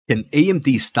Can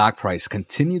AMD stock price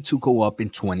continue to go up in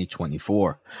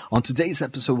 2024? On today's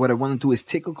episode, what I want to do is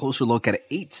take a closer look at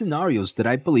 8 scenarios that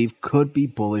I believe could be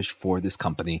bullish for this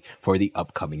company for the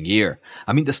upcoming year.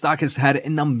 I mean, the stock has had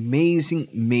an amazing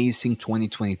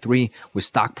 2023 with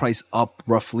stock price up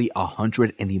roughly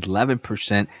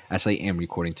 111% as I am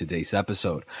recording today's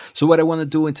episode. So what I want to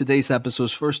do in today's episode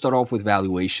is first start off with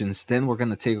valuations, then we're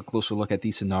going to take a closer look at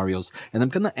these scenarios, and I'm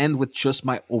going to end with just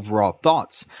my overall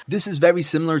thoughts. This is very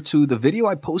similar to the video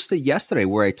I posted yesterday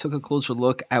where I took a closer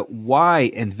look at why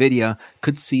Nvidia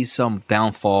could see some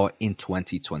downfall in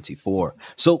 2024.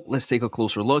 So let's take a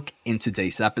closer look in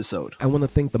today's episode. I want to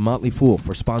thank The Motley Fool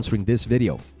for sponsoring this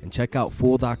video, and check out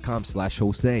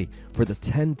fool.com/Jose for the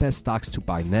 10 best stocks to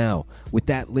buy now. With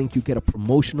that link, you get a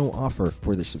promotional offer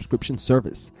for the subscription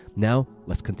service. Now,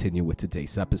 let's continue with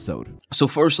today's episode. So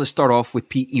first, let's start off with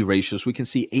PE ratios. We can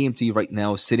see AMD right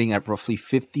now is sitting at roughly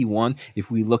 51 if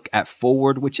we look at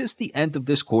forward, which is the end of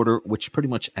this quarter, which pretty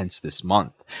much ends this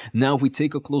month. Now, if we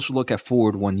take a closer look at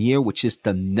forward 1 year, which is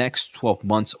the next 12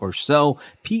 months or so,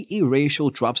 PE ratio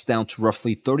drops down to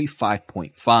roughly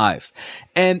 35.5.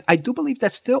 And I do believe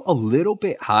that's still a little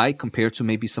bit high compared to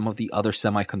maybe some of the other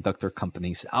semiconductor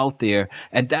companies out there.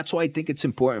 And that's why I think it's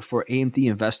important for AMD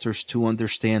investors to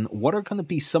understand what are going to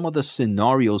be some of the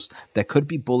scenarios that could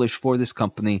be bullish for this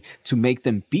company to make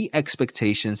them beat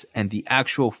expectations and the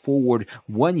actual forward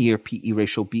 1 year PE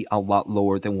ratio be a lot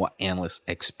lower than what analysts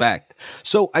expect.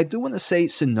 So I do want to say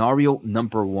scenario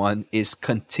number 1 is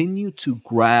continue to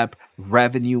grab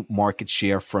revenue market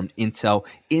share from Intel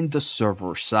in the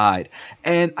server side.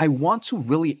 And I want to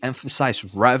really emphasize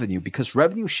revenue because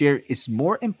revenue share is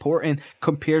more important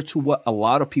compared to what a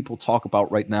lot of people talk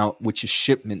about right now, which is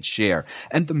shipment share.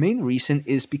 And the main reason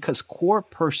is because core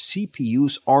per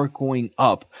CPUs are going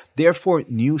up. Therefore,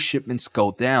 new shipments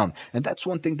go down. And that's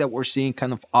one thing that we're seeing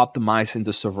kind of optimized in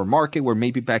the server market, where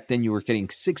maybe back then you were getting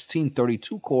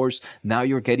 1632 cores. Now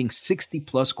you're getting 60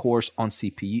 plus cores on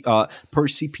CPU per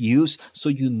CPUs. So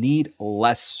you need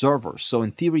less servers. So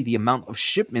in theory, the amount of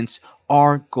shipments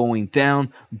are going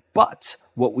down, but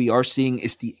what we are seeing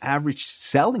is the average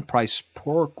selling price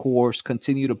per cores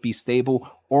continue to be stable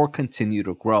or continue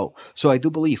to grow. So I do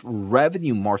believe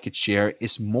revenue market share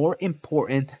is more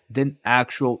important than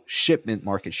actual shipment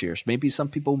market shares. Maybe some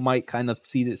people might kind of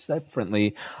see this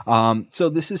differently. So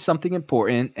this is something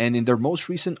important. And in their most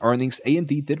recent earnings,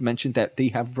 AMD did mention that they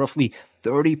have roughly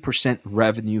 30%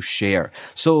 revenue share.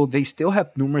 So they still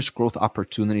have numerous growth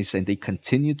opportunities and they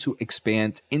continue to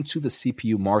expand into the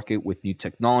CPU market with new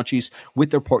technologies,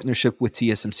 with their partnership with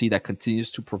TSMC that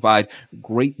continues to provide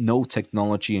great node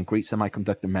technology and great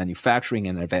semiconductor manufacturing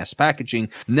and advanced packaging.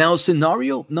 Now,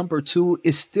 scenario number 2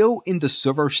 is still in the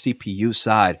server CPU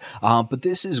side, but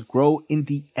this is grow in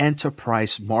the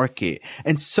enterprise market.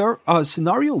 And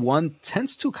scenario 1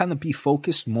 tends to kind of be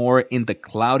focused more in the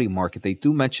cloudy market. They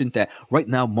do mention that right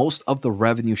now, most of the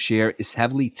revenue share is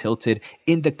heavily tilted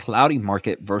in the cloudy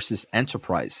market versus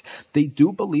enterprise. They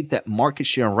do believe that market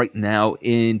share right now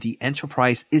in the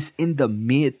enterprise is in the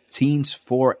mid-teens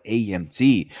for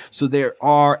AMD. So there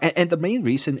are, and the main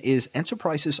reason is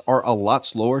enterprises are a lot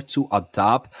slower to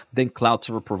adopt than cloud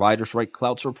server providers, right?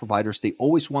 Cloud server providers, they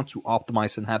always want to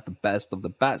optimize and have the best of the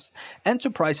best.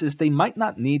 Enterprises, they might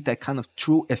not need that kind of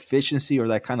true efficiency or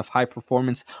that kind of high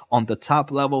performance on the top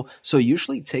level. So it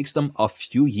usually takes them a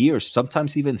few years,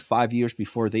 sometimes even 5 years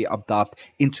before they adopt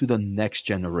into the next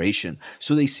generation.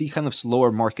 So they see kind of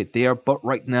slower market there, but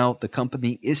right now the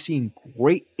company is seeing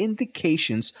great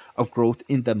indications of growth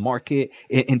in the market,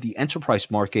 in the enterprise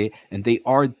market, and they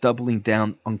are doubling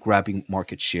down on grabbing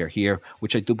market share here,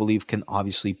 which I do believe can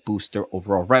obviously boost their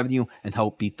overall revenue and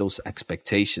help beat those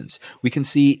expectations. We can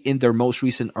see in their most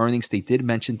recent earnings, they did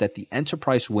mention that the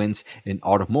enterprise wins in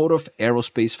automotive,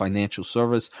 aerospace, financial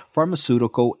service,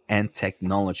 pharmaceutical, and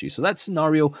technology. So that's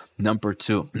scenario number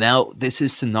 2. Now, this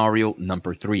is scenario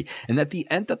number 3. And at the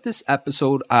end of this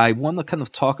episode, I want to kind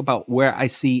of talk about where I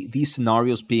see these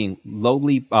scenarios being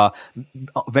lowly,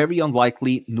 very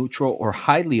unlikely, neutral, or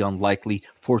highly unlikely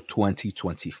for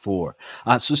 2024.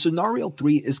 So scenario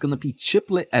 3 is going to be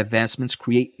chiplet advancements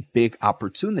create big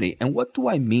opportunity. And what do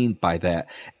I mean by that?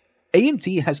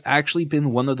 AMD has actually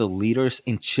been one of the leaders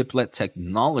in chiplet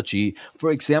technology.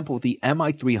 For example, the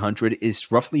MI300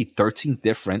 is roughly 13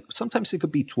 different, sometimes it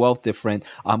could be 12 different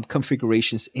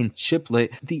configurations in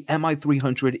chiplet. The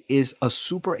MI300 is a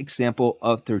super example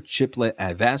of their chiplet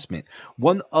advancement.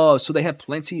 So they have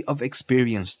plenty of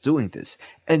experience doing this.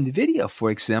 NVIDIA,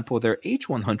 for example, their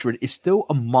H100 is still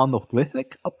a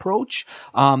monolithic approach.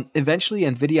 Eventually,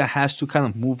 NVIDIA has to kind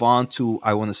of move on to,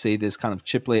 I want to say, this kind of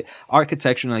chiplet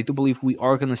architecture, and I do believe we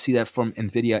are going to see that from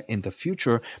NVIDIA in the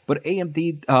future. But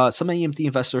some AMD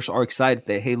investors are excited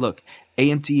that, hey, look,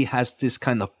 AMD has this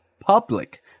kind of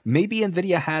public. Maybe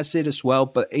NVIDIA has it as well,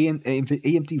 but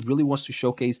AMD really wants to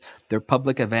showcase their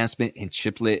public advancement in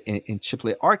chiplet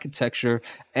architecture,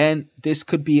 and this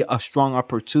could be a strong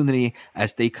opportunity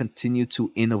as they continue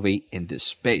to innovate in this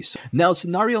space. Now,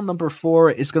 scenario number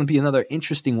 4 is going to be another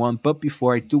interesting one, but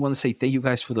before, I do want to say thank you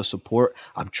guys for the support.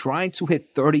 I'm trying to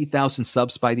hit 30,000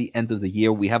 subs by the end of the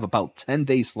year. We have about 10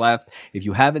 days left. If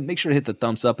you haven't, make sure to hit the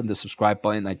thumbs up and the subscribe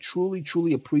button. I truly,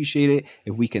 truly appreciate it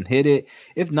if we can hit it.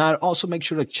 If not, also make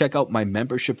sure to check out my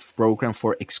membership program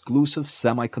for exclusive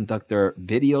semiconductor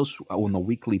videos on a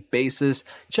weekly basis.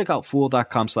 Check out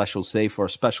fool.com/Jose for a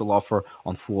special offer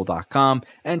on fool.com,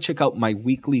 and check out my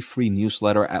weekly free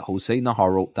newsletter at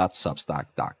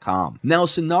josenaharo.substack.com. Now,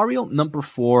 scenario number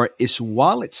 4 is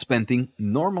wallet spending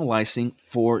normalizing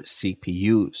for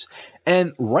CPUs.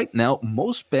 And right now,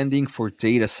 most spending for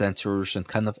data centers and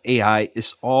kind of AI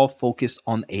is all focused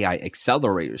on AI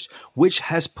accelerators, which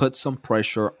has put some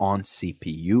pressure on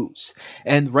CPUs.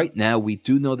 And right now, we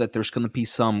do know that there's going to be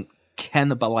some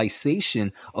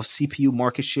cannibalization of CPU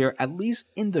market share, at least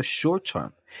in the short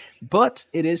term. But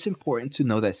it is important to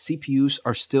know that CPUs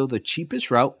are still the cheapest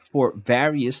route for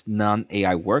various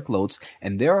non-AI workloads,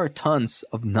 and there are tons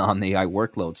of non-AI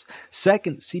workloads.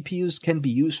 Second, CPUs can be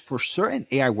used for certain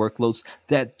AI workloads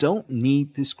that don't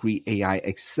need discrete AI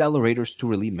accelerators to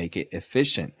really make it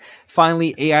efficient.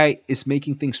 Finally, AI is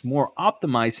making things more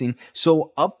optimizing,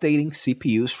 so updating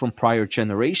CPUs from prior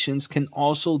generations can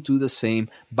also do the same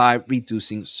by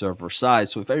reducing server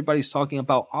size. So if everybody's talking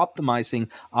about optimizing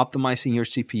your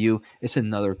CPU, is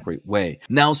another great way.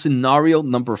 Now, scenario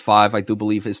number 5, I do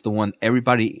believe, is the one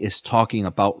everybody is talking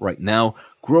about right now.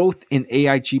 Growth in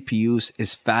AI GPUs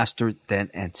is faster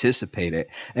than anticipated.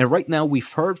 And right now, we've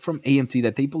heard from AMD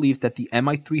that they believe that the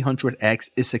MI300X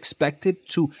is expected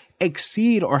to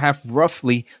exceed or have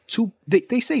roughly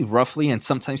they say roughly, and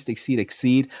sometimes they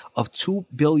exceed of $2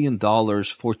 billion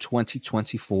for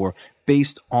 2024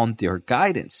 based on their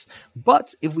guidance.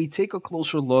 But if we take a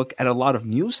closer look at a lot of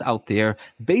news out there,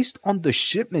 based on the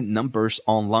shipment numbers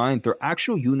online, their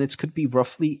actual units could be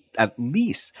roughly at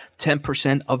least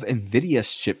 10% of NVIDIA's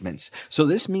shipments. So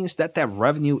this means that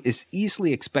revenue is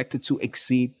easily expected to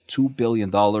exceed $2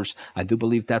 billion. I do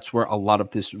believe that's where a lot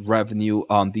of this revenue,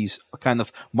 these kind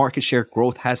of market share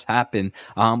growth has happened.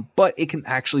 But it can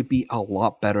actually be a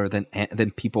lot better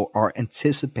than people are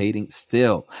anticipating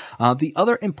still. The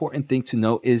other important thing to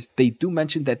note is they do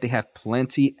mention that they have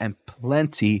plenty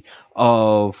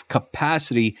of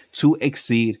capacity to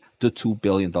exceed the $2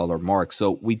 billion mark.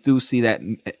 So we do see that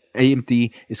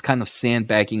AMD is kind of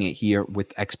sandbagging it here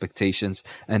with expectations,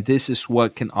 and this is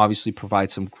what can obviously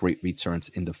provide some great returns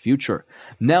in the future.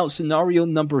 Now, scenario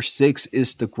number 6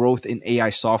 is the growth in AI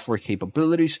software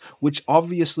capabilities, which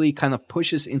obviously kind of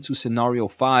pushes into scenario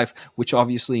 5, which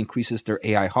obviously increases their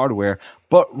AI hardware.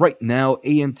 But right now,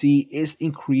 AMD is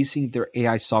increasing their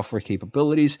AI software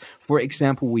capabilities. For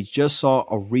example, we just saw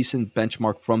a recent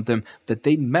benchmark from them that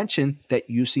they mentioned that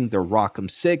using their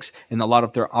ROCm 6 and a lot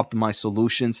of their optimized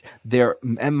solutions, their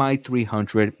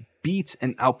MI300 beats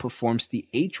and outperforms the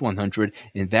H100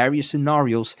 in various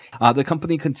scenarios. The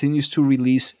company continues to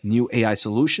release new AI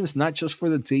solutions, not just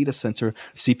for the data center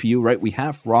CPU, right? We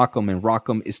have ROCm, and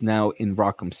ROCm is now in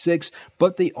ROCm 6,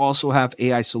 but they also have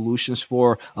AI solutions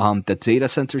for the data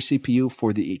center CPU,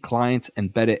 for the clients,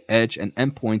 embedded edge, and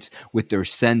endpoints with their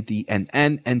Zen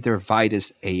DNN and their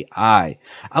Vitis AI.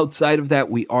 Outside of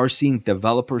that, we are seeing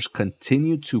developers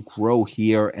continue to grow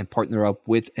here and partner up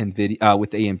with NVIDIA, with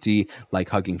AMD, like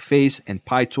Hugging Face and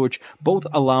PyTorch, both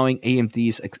allowing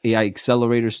AMD's AI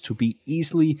accelerators to be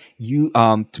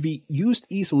used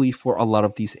easily for a lot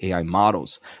of these AI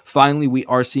models. Finally, we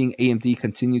are seeing AMD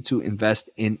continue to invest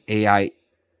in AI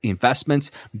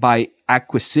investments by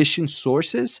acquisition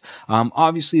sources.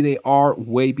 Obviously, they are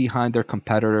way behind their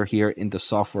competitor here in the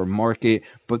software market,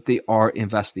 but they are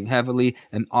investing heavily,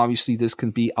 and obviously this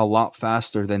can be a lot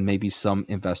faster than maybe some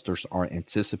investors are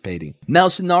anticipating. Now,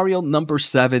 scenario number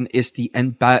 7 is the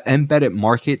embedded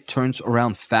market turns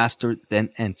around faster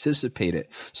than anticipated.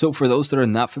 So for those that are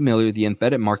not familiar, the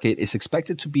embedded market is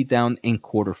expected to be down in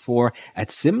quarter 4 at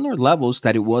similar levels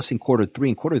that it was in quarter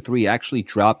 3. And quarter 3 actually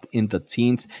dropped in the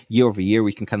teens year over year.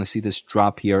 We can kind of see this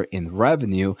drop here in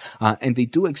revenue, and they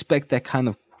do expect that kind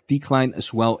of decline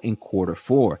as well in quarter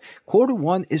four. Quarter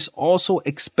one is also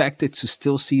expected to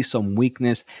still see some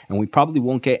weakness, and we probably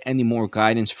won't get any more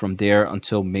guidance from there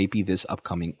until maybe this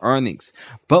upcoming earnings.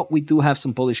 But we do have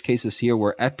some bullish cases here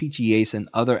where FPGAs and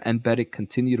other embedded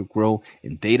continue to grow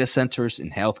in data centers,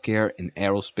 in healthcare, in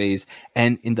aerospace,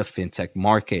 and in the fintech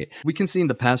market. We can see in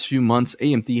the past few months,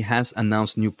 AMD has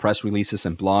announced new press releases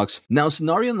and blogs. Now,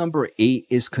 scenario number 8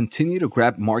 is continue to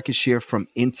grab market share from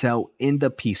Intel in the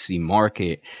PC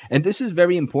market. And this is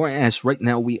very important as right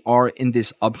now we are in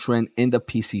this uptrend in the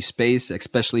PC space,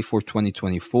 especially for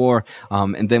 2024.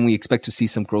 And then we expect to see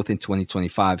some growth in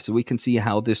 2025. So we can see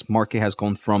how this market has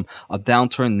gone from a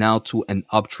downturn now to an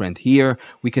uptrend here.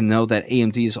 We can know that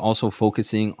AMD is also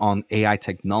focusing on AI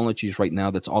technologies right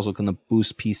now that's also going to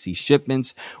boost PC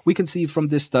shipments. We can see from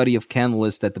this study of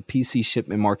Canalys that the PC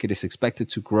shipment market is expected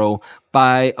to grow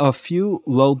by a few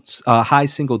high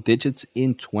single digits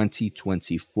in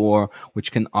 2024,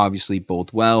 which can obviously bode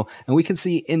well. And we can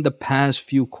see in the past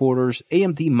few quarters,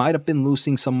 AMD might have been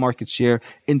losing some market share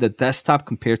in the desktop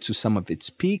compared to some of its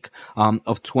peak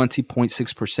of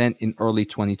 20.6% in early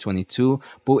 2022,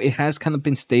 but it has kind of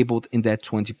been stabled in that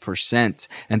 20%.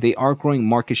 And they are growing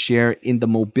market share in the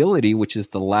mobility, which is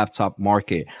the laptop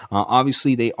market.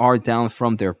 Obviously, they are down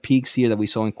from their peaks here that we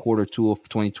saw in quarter two of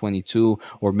 2022,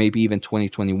 or maybe even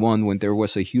 2021, when there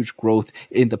was a huge growth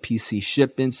in the PC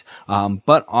shipments.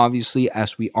 But obviously,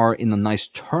 as we are in a nice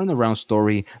turnaround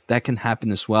story, that can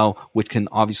happen as well, which can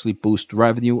obviously boost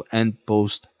revenue and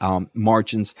boost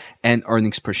margins and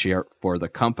earnings per share for the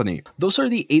company. Those are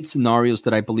the 8 scenarios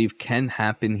that I believe can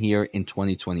happen here in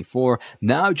 2024.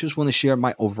 Now I just want to share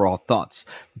my overall thoughts.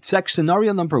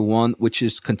 Scenario number 1, which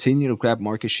is continue to grab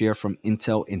market share from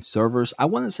Intel in servers. I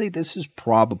want to say this is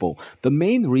probable. The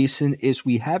main reason is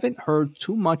we haven't heard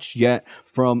too much yet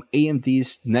from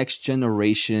AMD's next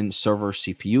generation server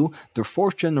CPU. Their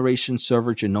 4th generation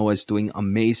server Genoa is doing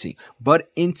amazing,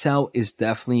 but Intel is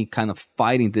definitely kind of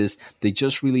fighting this. They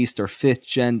just released their 5th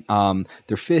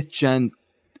gen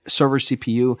server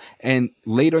CPU, and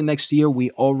later next year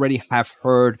we already have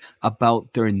heard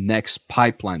about their next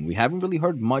pipeline. We haven't really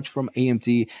heard much from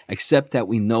AMD except that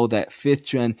we know that 5th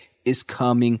gen is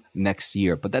coming next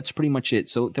year, but that's pretty much it.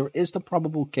 So there is the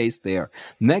probable case there.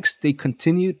 Next, they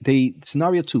continue the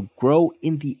scenario to grow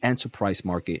in the enterprise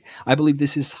market. I believe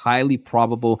this is highly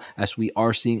probable as we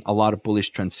are seeing a lot of bullish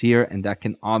trends here, and that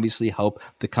can obviously help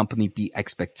the company beat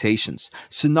expectations.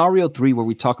 Scenario 3, where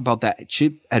we talk about that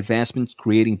chip advancements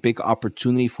creating big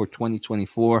opportunity for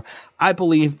 2024. I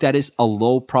believe that is a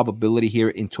low probability here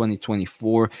in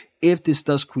 2024. If this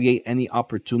does create any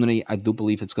opportunity, I do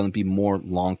believe it's going to be more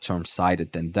long-term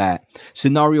sided than that.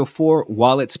 Scenario 4,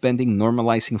 wallet spending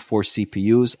normalizing for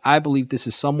CPUs. I believe this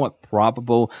is somewhat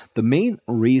probable. The main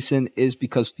reason is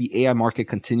because the AI market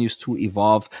continues to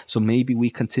evolve, so maybe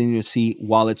we continue to see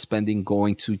wallet spending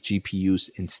going to GPUs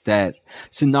instead.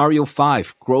 Scenario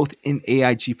 5, growth in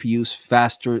AI GPUs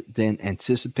faster than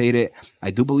anticipated. I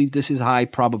do believe this is high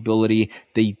probability.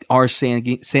 They are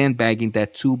sandbagging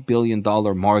that $2 billion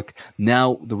mark.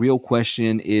 Now, the real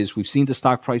question is, we've seen the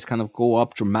stock price kind of go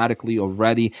up dramatically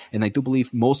already, and I do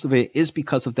believe most of it is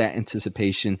because of that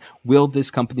anticipation. Will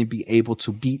this company be able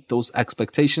to beat those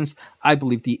expectations? I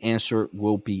believe the answer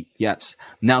will be yes.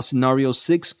 Now, scenario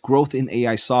 6, growth in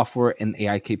AI software and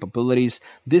AI capabilities.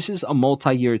 This is a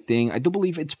multi-year thing. I do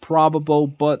believe it's probable,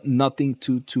 but nothing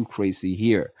too crazy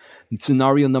here.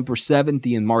 Scenario number 7,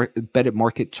 the embedded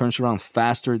market turns around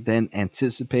faster than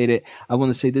anticipated. I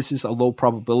want to say this is a low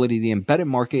probability. The embedded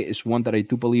market is one that I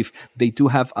do believe they do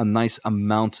have a nice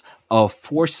amount of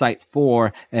foresight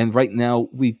for, and right now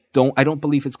I don't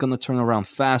believe it's going to turn around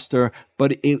faster,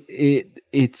 but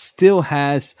it still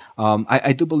has.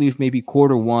 I do believe maybe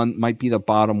quarter 1 might be the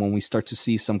bottom when we start to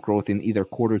see some growth in either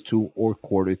quarter 2 or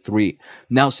quarter 3.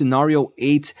 Now, scenario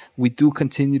 8, we do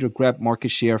continue to grab market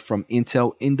share from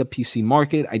Intel in the PC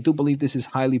market. I do believe this is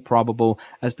highly probable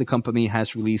as the company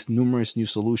has released numerous new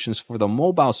solutions for the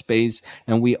mobile space,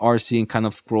 and we are seeing kind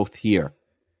of growth here.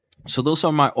 So those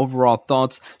are my overall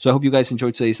thoughts. So I hope you guys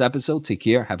enjoyed today's episode. Take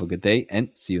care, have a good day, and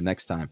see you next time.